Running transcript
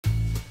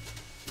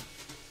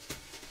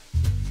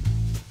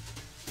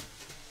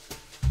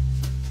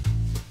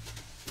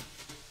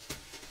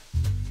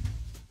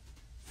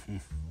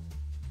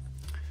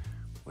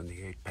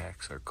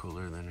are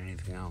cooler than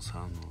anything else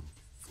on the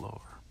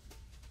floor.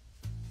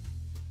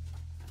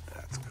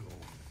 That's cool.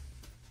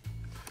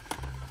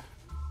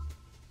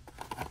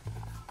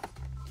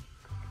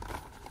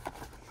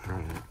 All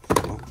right.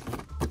 Well,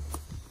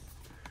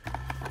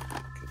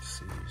 good to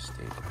see you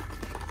stay by.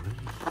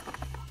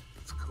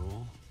 That's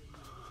cool.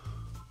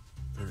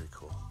 Very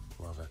cool.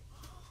 Love it.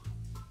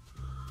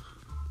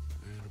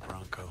 And a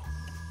Bronco.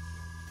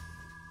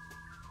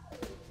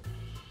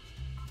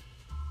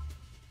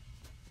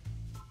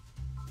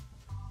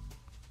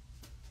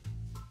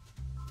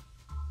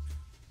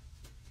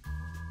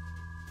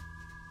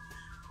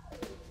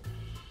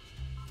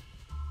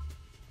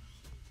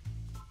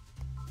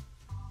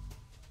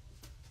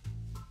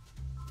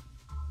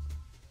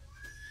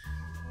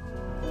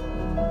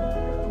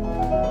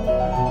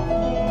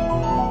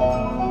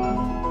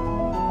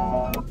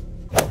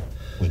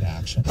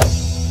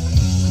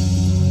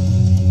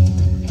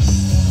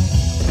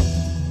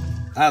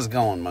 How's it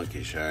going,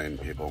 Monkey Shine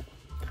people?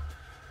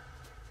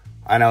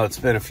 I know it's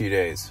been a few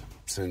days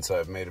since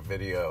I've made a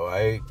video.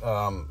 I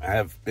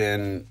have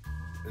been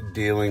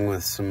dealing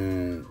with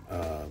some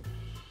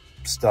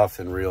stuff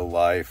in real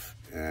life,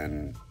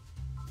 and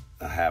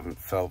I haven't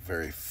felt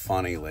very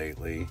funny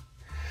lately.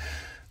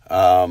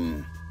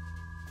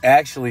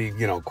 Actually,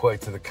 you know,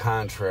 quite to the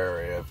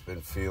contrary, I've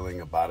been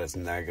feeling about as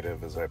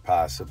negative as I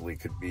possibly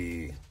could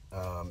be.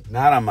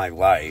 Not on my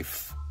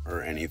life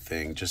or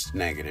anything, just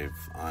negative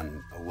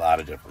on a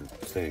lot of different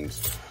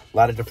things, a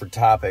lot of different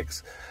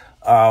topics.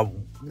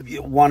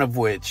 One of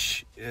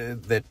which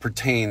that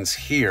pertains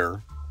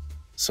here,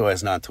 so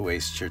as not to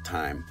waste your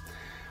time.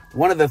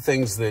 One of the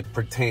things that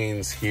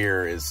pertains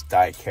here is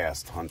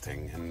die-cast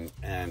hunting,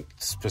 and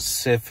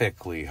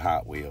specifically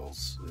Hot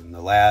Wheels. In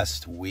the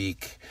last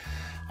week,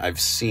 I've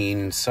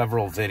seen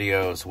several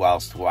videos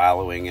whilst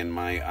wallowing in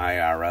my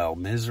IRL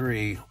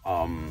misery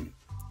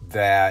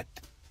that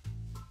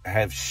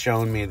have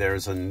shown me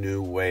there's a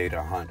new way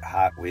to hunt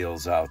Hot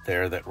Wheels out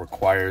there that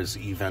requires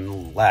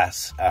even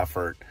less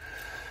effort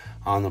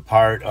on the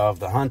part of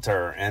the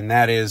hunter, and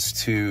that is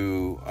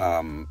to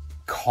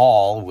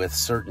call with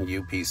certain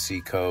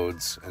UPC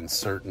codes and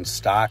certain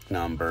stock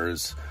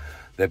numbers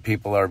that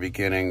people are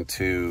beginning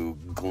to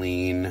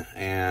glean,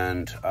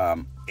 and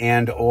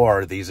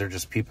or these are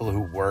just people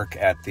who work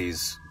at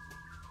these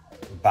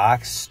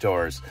box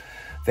stores.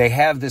 They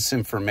have this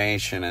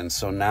information, and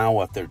so now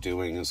what they're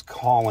doing is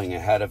calling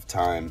ahead of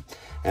time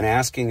and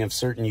asking if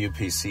certain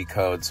UPC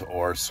codes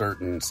or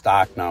certain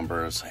stock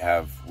numbers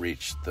have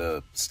reached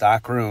the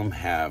stock room,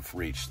 have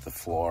reached the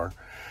floor.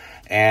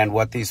 And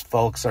what these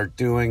folks are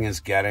doing is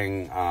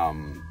getting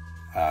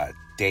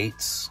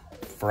dates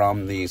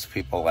from these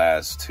people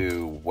as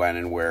to when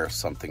and where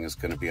something is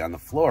going to be on the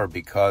floor,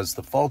 because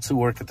the folks who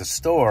work at the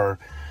store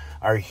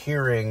are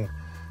hearing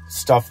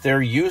stuff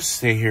they're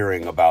used to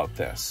hearing about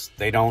this.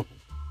 They don't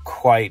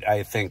quite,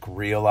 I think,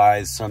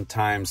 realize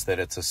sometimes that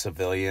it's a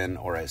civilian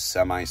or a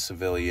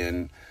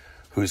semi-civilian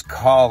who's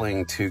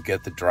calling to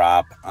get the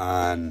drop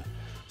on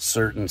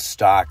certain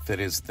stock that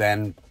is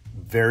then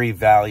very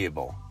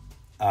valuable.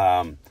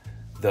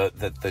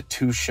 The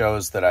two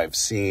shows that I've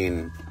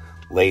seen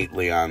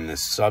lately on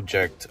this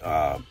subject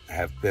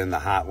have been the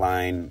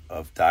Hotline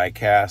of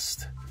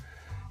Diecast,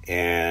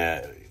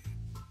 and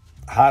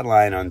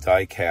Hotline on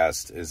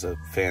Diecast is a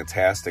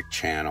fantastic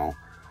channel.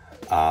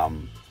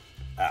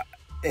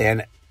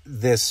 And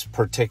this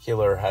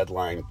particular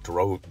headline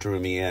drew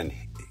me in.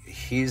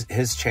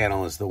 His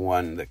channel is the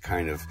one that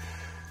kind of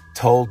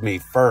told me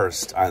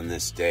first on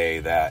this day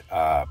that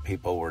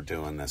people were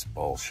doing this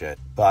bullshit.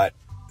 But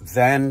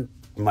then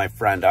my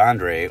friend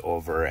Andre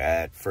over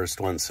at First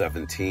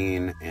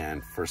 117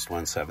 and First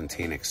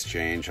 117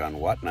 Exchange on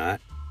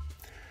Whatnot,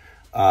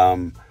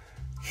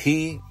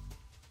 he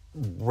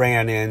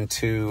ran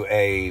into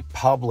a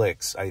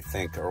Publix, I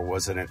think, or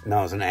was it? No,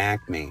 it was an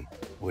Acme,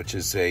 which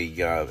is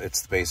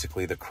it's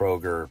basically the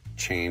Kroger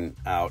chain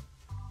out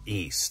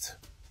east.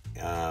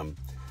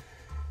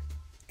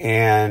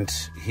 And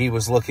he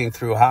was looking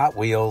through Hot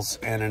Wheels,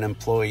 and an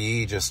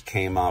employee just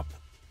came up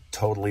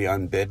totally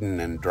unbidden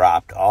and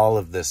dropped all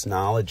of this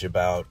knowledge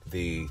about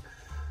the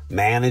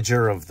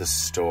manager of the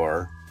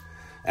store.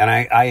 And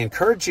I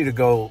encourage you to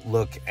go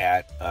look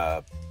at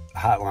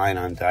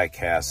Hotline on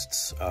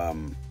Diecast's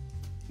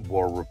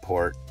War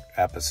Report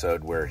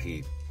episode where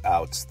he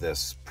outs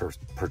this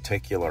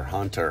particular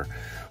hunter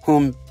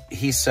whom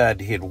he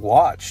said he'd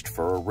watched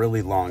for a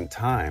really long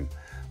time,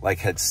 like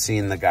had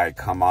seen the guy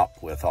come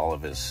up with all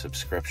of his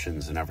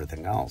subscriptions and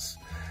everything else.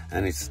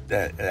 And he's,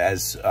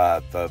 as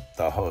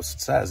the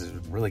host says, it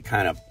really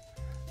kind of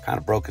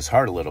broke his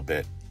heart a little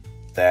bit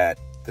that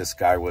this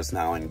guy was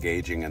now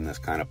engaging in this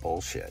kind of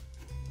bullshit.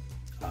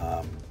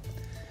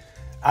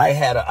 I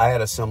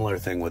had a similar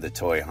thing with a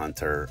toy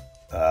hunter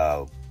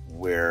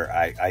where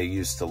I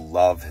used to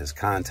love his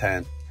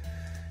content,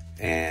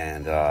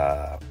 and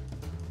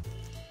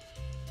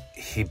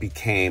he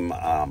became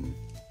a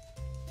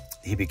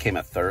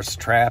thirst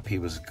trap. He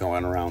was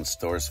going around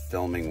stores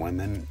filming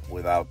women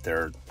without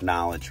their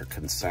knowledge or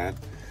consent.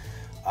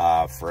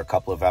 for a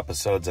couple of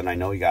episodes, and I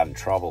know he got in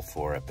trouble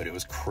for it, but it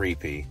was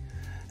creepy,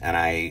 and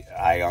I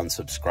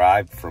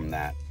unsubscribed from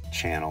that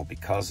channel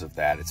because of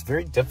that. It's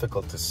very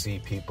difficult to see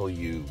people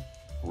you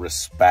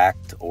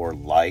respect or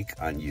like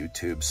on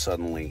YouTube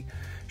suddenly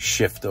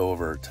shift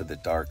over to the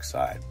dark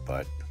side.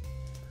 But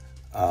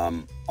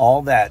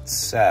all that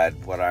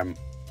said, what I'm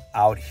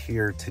out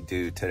here to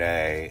do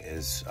today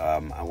is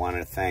I want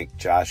to thank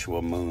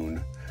Joshua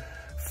Moon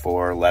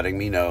for letting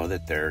me know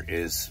that there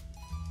is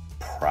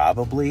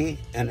probably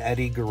an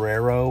Eddie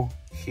Guerrero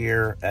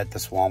here at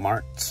this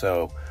Walmart.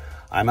 So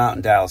I'm out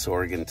in Dallas,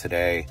 Oregon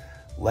today.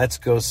 Let's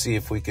go see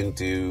if we can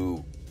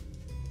do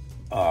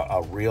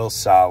a real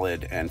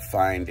solid and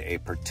find a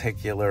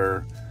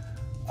particular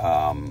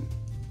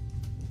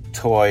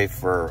toy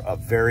for a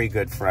very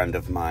good friend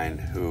of mine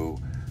who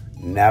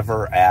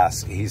never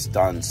asked. He's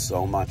done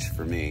so much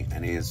for me,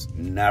 and he has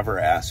never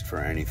asked for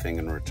anything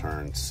in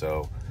return.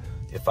 So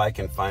if I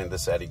can find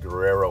this Eddie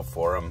Guerrero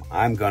for him,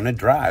 I'm going to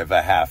drive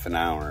a half an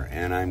hour,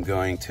 and I'm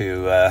going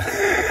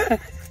to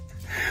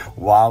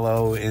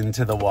wallow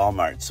into the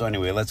Walmart. So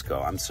anyway, let's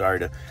go. I'm sorry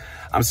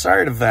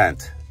to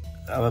vent,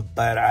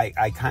 but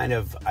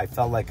I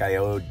felt like I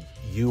owed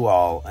you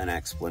all an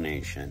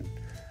explanation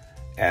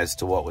as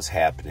to what was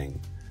happening.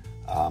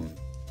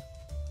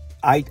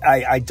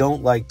 I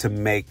don't like to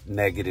make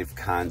negative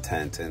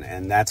content,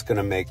 and that's going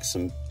to make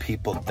some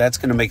people,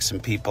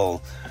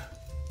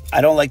 I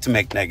don't like to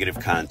make negative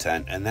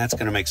content, and that's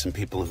going to make some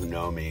people who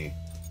know me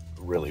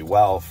really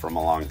well from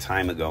a long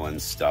time ago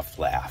and stuff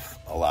laugh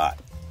a lot,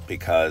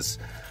 because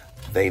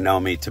they know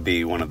me to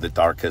be one of the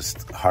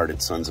darkest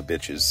hearted sons of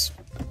bitches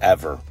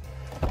ever.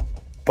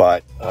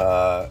 But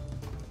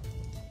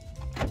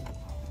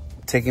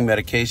taking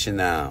medication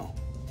now.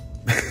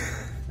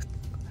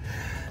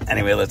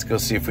 Anyway, let's go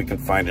see if we can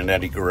find an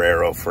Eddie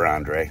Guerrero for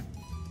Andre.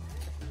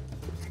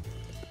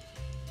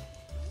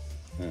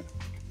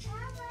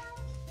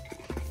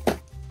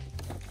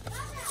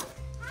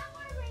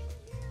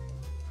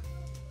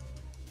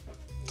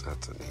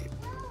 That's a neat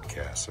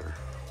casser.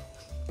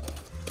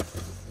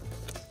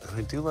 And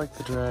I do like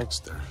the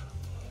dragster.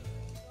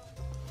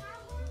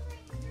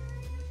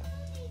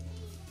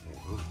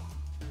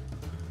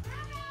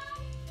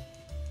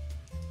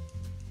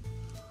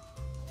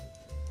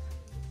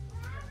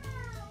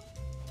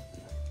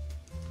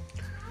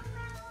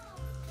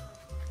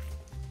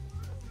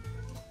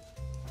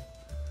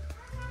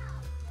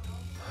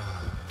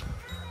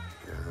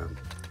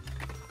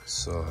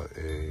 Saw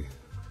a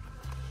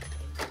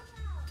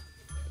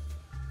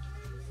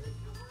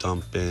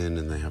dump in,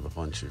 and they have a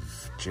bunch of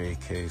J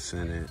case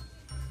in it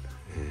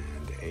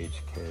and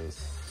H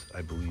case,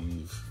 I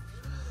believe.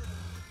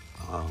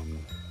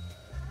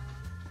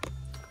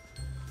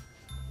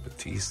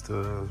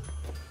 Batista,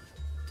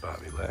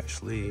 Bobby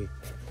Lashley, of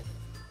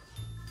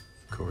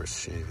course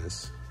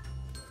Sheamus.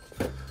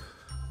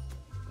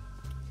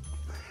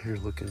 Here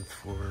looking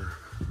for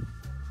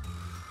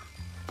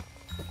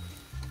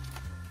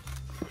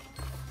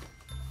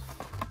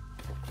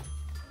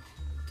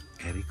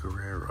Eddie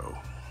Guerrero,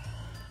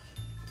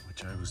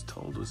 which I was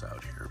told was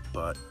out here,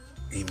 but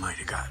he might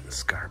have gotten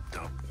scarped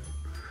up.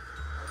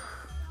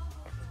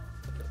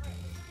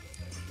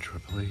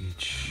 Triple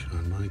H,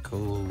 Shawn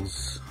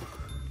Michaels,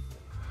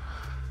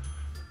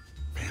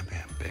 Bam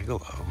Bam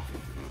Bigelow.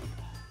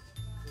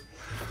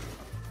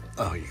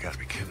 Oh, you gotta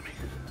be kidding me.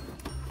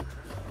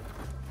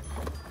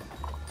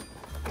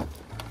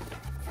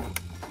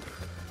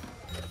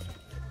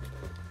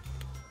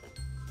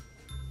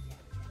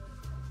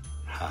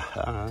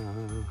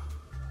 I'm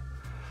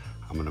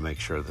going to make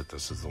sure that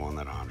this is the one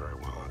that Andre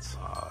wants.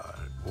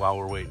 While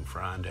we're waiting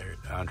for Andre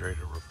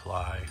to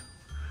reply,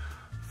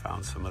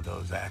 found some of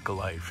those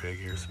Acolyte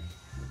figures.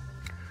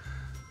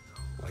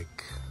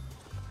 Like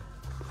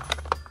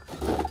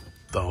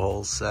the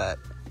whole set.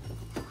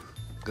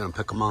 Gonna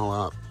pick them all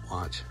up.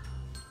 Watch.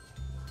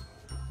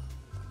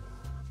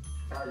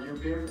 How are you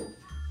people?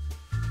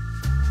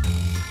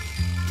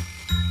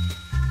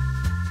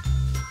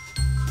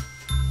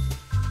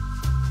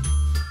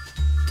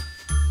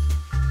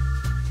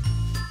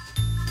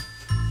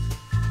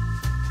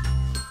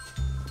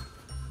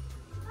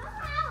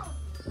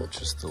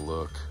 Just the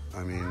look.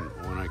 I mean,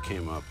 when I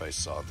came up, I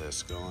saw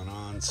this going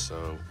on,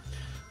 so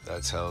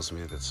that tells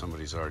me that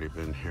somebody's already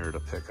been here to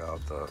pick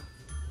out the,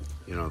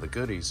 you know, the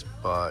goodies.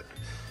 But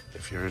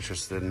if you're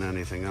interested in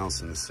anything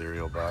else in the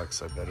cereal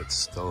box, I bet it's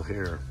still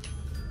here.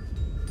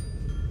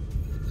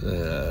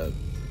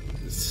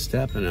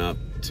 Stepping up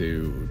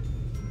to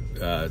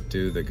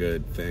do the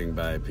good thing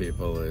by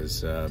people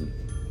is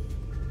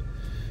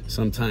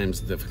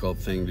sometimes a difficult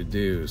thing to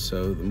do.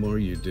 So the more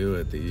you do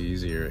it, the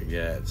easier it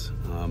gets.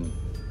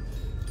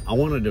 I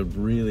wanted to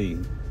really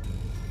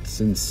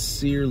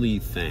sincerely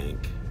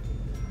thank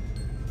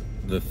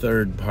the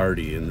third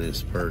party in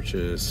this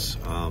purchase,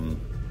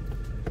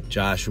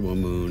 Joshua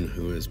Moon,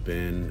 who has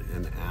been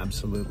an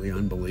absolutely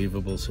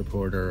unbelievable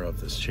supporter of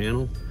this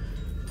channel.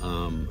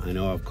 I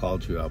know I've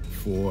called you out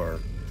before,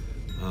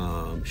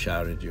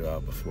 shouted you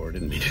out before,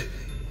 didn't mean to,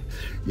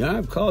 Yeah,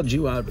 I've called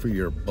you out for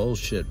your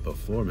bullshit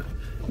before, man.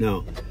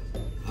 No,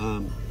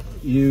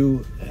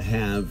 you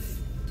have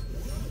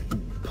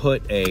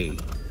put a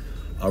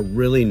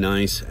really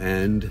nice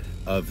end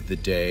of the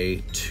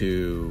day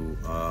to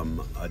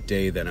a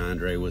day that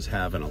Andre was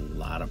having a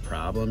lot of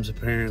problems.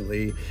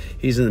 Apparently,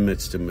 he's in the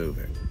midst of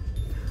moving.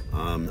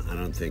 I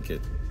don't think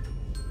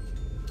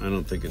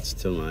it's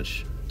too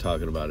much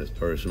talking about his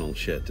personal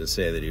shit to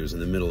say that he was in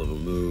the middle of a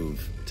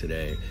move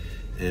today,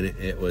 and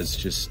it was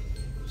just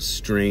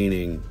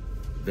straining,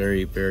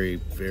 very, very,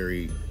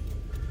 very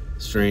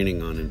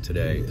straining on him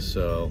today.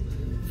 So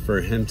for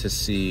him to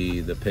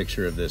see the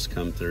picture of this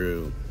come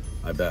through,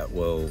 I bet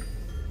will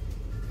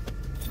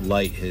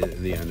light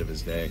the end of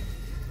his day.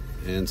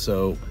 And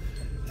so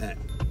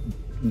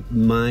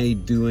my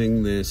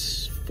doing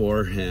this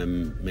for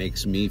him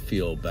makes me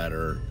feel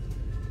better.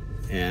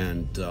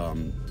 And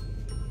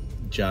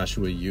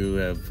Joshua, you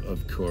have,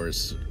 of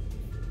course,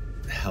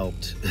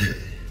 helped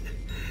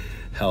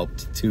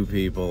two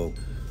people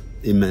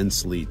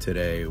immensely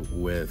today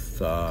with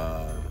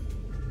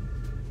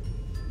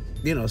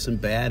you know, some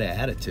bad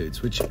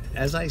attitudes, which,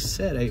 as I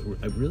said, I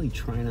really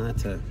try not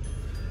to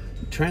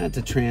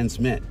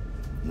transmit.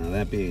 Now,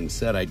 that being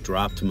said, I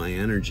dropped my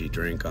energy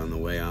drink on the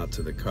way out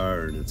to the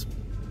car, and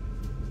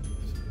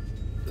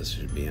this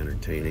should be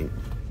entertaining.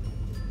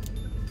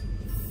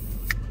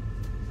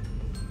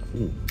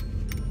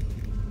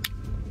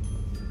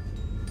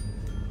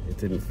 It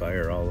didn't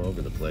fire all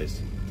over the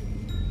place.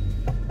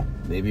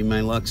 Maybe my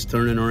luck's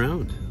turning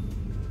around.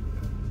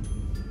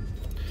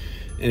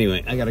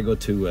 Anyway, I gotta go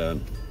to a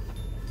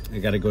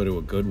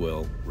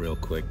Goodwill real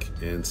quick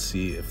and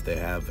see if they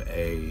have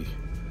a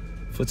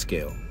foot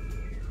scale,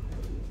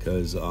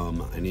 because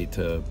I need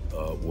to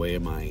weigh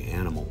my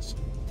animals.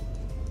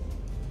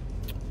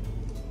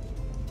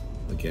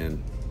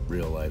 Again,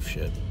 real life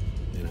shit,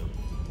 you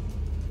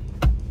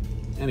know.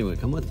 Anyway,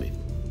 come with me.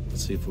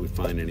 Let's see if we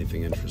find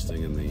anything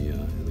interesting in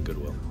the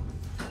Goodwill.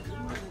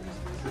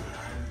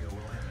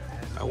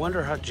 I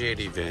wonder how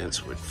J.D.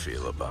 Vance would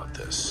feel about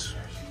this.